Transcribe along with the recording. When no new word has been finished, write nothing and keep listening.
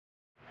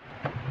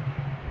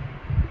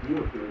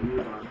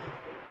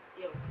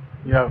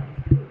Yo.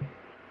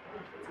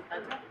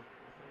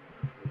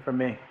 For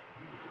me.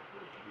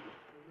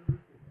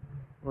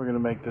 We're gonna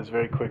make this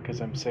very quick because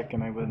I'm sick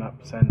and I've been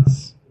up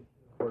since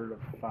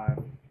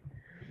 4:45.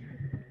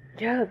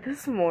 Yeah,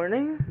 this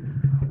morning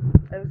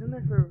I was in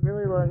there for a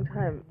really long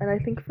time, and I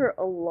think for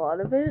a lot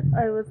of it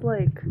I was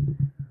like,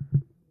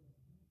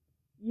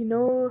 you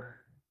know,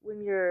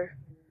 when you're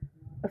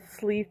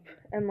asleep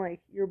and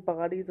like your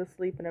body's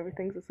asleep and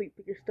everything's asleep,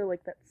 but you're still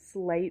like that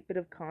slight bit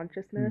of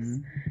consciousness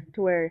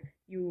to where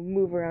you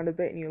move around a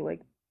bit and you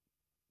like,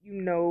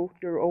 you know,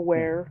 you're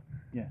aware.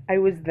 Yeah. I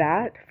was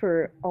that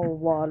for a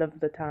lot of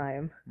the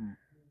time.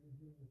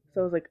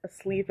 So I was like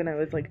asleep and I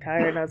was like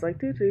tired and I was like,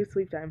 dude,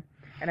 sleep time.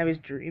 And I was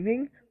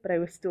dreaming, but I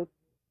was still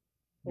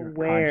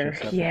aware.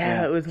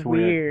 Yeah, it was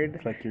weird.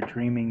 It's like you're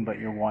dreaming, but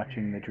you're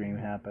watching the dream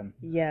happen.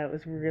 Yeah, it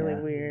was really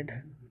weird.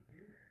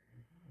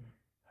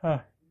 Huh.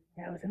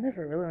 Yeah, I was in there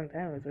for a really long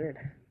time. It was weird.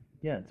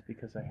 Yeah, it's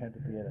because I had to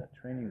be at a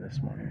training this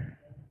morning.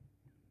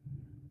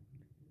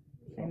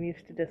 So. I'm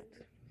used to just,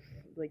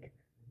 like,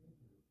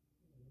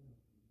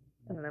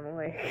 and then I'm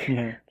awake.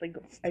 Yeah. Like,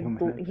 I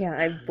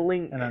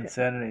blink. And on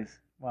Saturdays,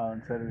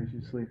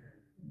 you sleep.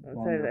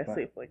 On Saturdays I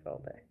sleep, like, all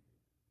day.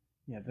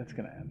 Yeah, that's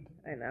gonna end.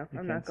 I know.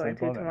 I'm not going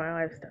to tomorrow.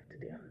 I have stuff to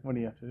do. What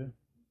do you have to do?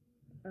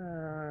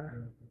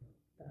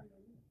 Stuff.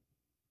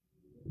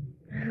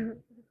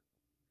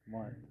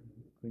 What?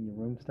 Clean your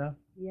room stuff?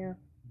 Yeah.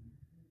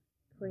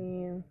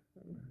 Clean.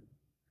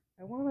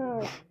 I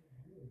wanna...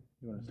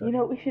 You wanna start? You know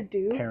what we should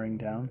do? Tearing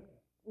down?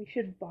 We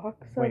should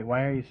box up... Wait,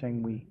 why are you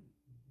saying we?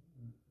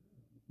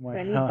 Why,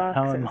 I need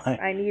boxes.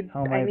 I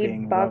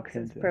need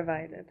boxes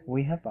provided.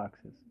 We have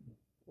boxes.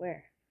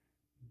 Where?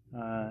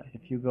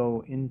 If you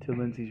go into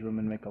Lindsay's room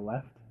and make a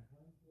left,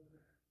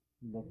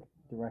 look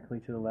directly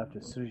to the left.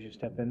 As soon as you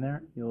step in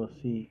there, you'll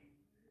see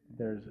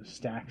there's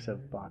stacks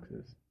of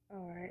boxes.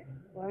 Alright.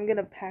 Well, I'm going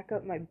to pack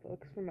up my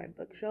books from my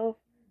bookshelf.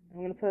 I'm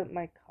going to put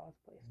my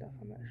cosplay stuff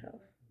on that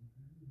shelf.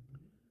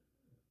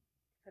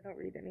 I don't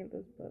read any of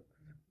those books.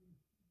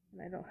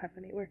 And I don't have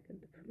anywhere to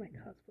put my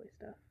cosplay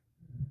stuff.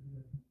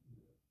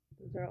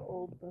 Those are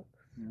old books.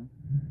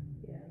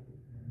 Yeah.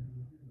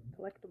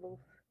 Collectibles.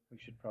 We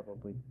should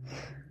probably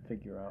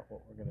figure out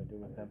what we're going to do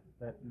with them.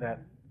 That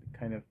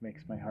kind of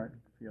makes my heart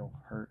feel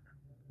hurt.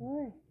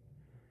 Why?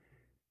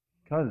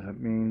 Because it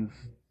means...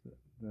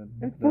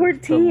 I'm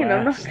 14.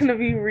 I'm not going to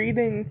be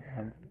reading...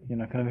 You're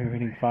not going to be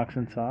reading Fox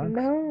and Socks?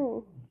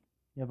 No.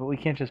 Yeah, but we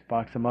can't just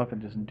box them up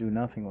and just do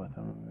nothing with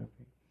them.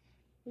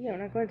 Yeah,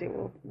 we're not going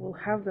to. We'll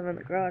have them in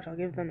the garage. I'll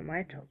give them to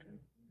my children.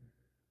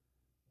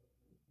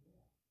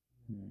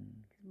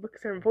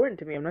 Books are important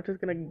to me. I'm not just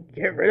going to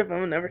get rid of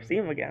them and never see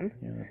them again.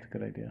 Yeah, that's a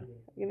good idea.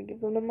 I'm going to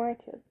give them to my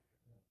kids.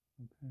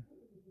 Okay.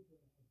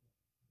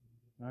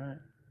 Alright.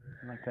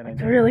 I like that idea.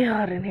 It's really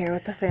hot in here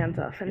with the fans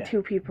off and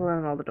 2 people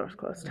and all the doors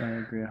closed. I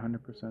agree 100%,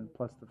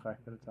 plus the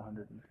fact that it's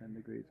 110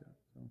 degrees out.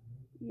 So.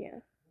 Yeah.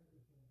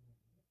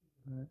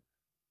 Alright.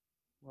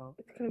 Well,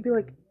 it's going to be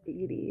like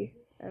 80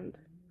 and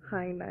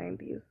high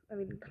 90s. I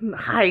mean,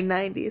 high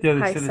 90s,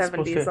 high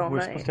 70s all night.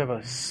 We're supposed to have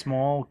a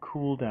small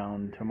cool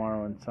down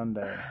tomorrow and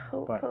Sunday.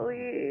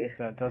 Hopefully.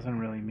 But that doesn't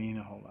really mean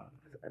a whole lot.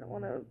 I don't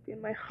want to be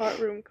in my hot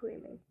room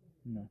cleaning.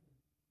 No.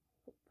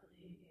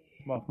 Hopefully.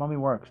 Well, if Mommy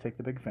works, take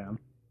the big fan.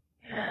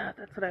 Yeah,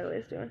 that's what I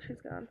always do when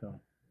she's gone.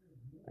 So.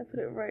 I put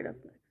it right up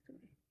next to me.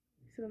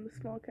 I sit on the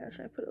small couch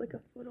and I put it like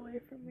a foot away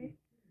from me.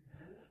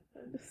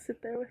 I just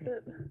sit there with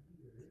it.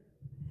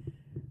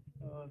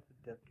 Oh,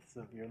 the depths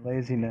of your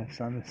laziness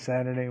on a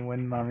Saturday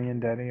when Mommy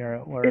and Daddy are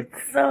at work.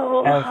 It's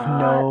so hot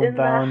no in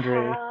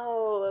boundary. The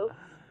house.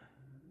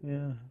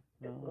 Yeah.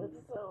 It was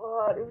so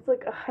hot. It was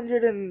like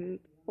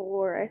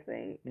 104, I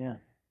think. Yeah.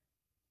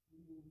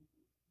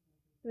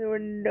 There were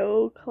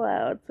no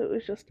clouds, so it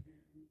was just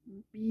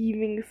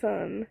beaming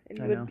sun.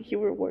 And you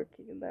were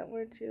working in that,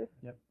 weren't you?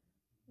 Yep.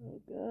 Oh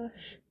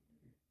gosh.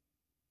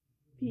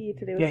 PE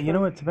today was Yeah, fun. you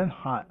know, it's been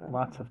hot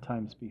lots of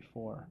times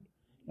before.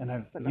 And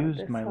I've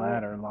used my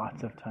ladder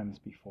lots of times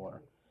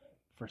before.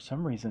 For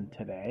some reason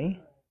today,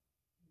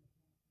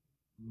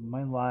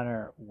 my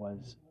ladder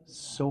was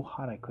so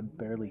hot I could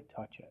barely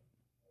touch it.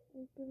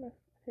 Oh goodness.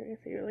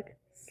 Seriously, you're like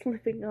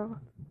slipping off.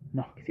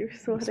 No, because you're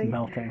sweating. It's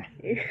melting.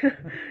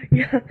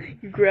 Yeah,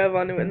 you grab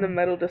onto it and the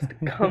metal just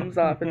comes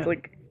off. It's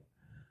like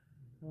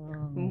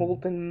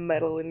molten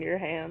metal in your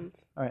hands.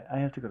 Alright, I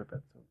have to go to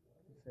bed, so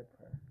say a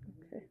prayer.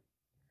 Okay.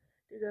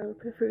 Dear God, we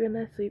pray for a good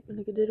night's sleep and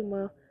a good day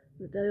tomorrow.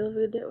 And that Daddy will have a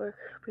good day at work.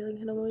 Pray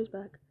like I'm always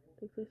back.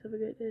 Thanks, please have a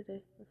great day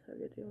today. Let's have a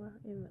good day tomorrow.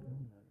 Amen.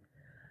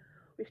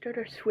 We start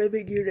our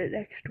swimming unit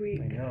next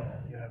week. I know.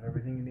 You have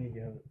everything you need.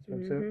 You have a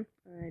swimsuit?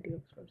 I do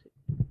have a swimsuit.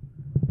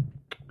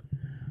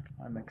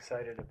 I'm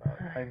excited about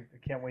it.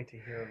 I can't wait to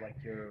hear like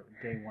your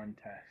day 1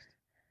 test.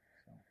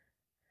 So.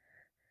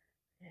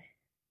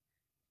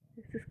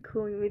 This is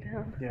cooling me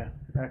down. Yeah,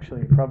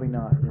 actually, probably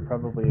not. You're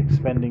probably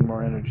expending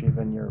more energy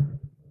than you're...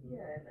 Yeah,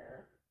 I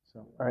know.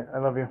 So, alright, I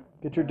love you.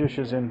 Get your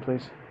dishes in,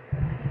 please.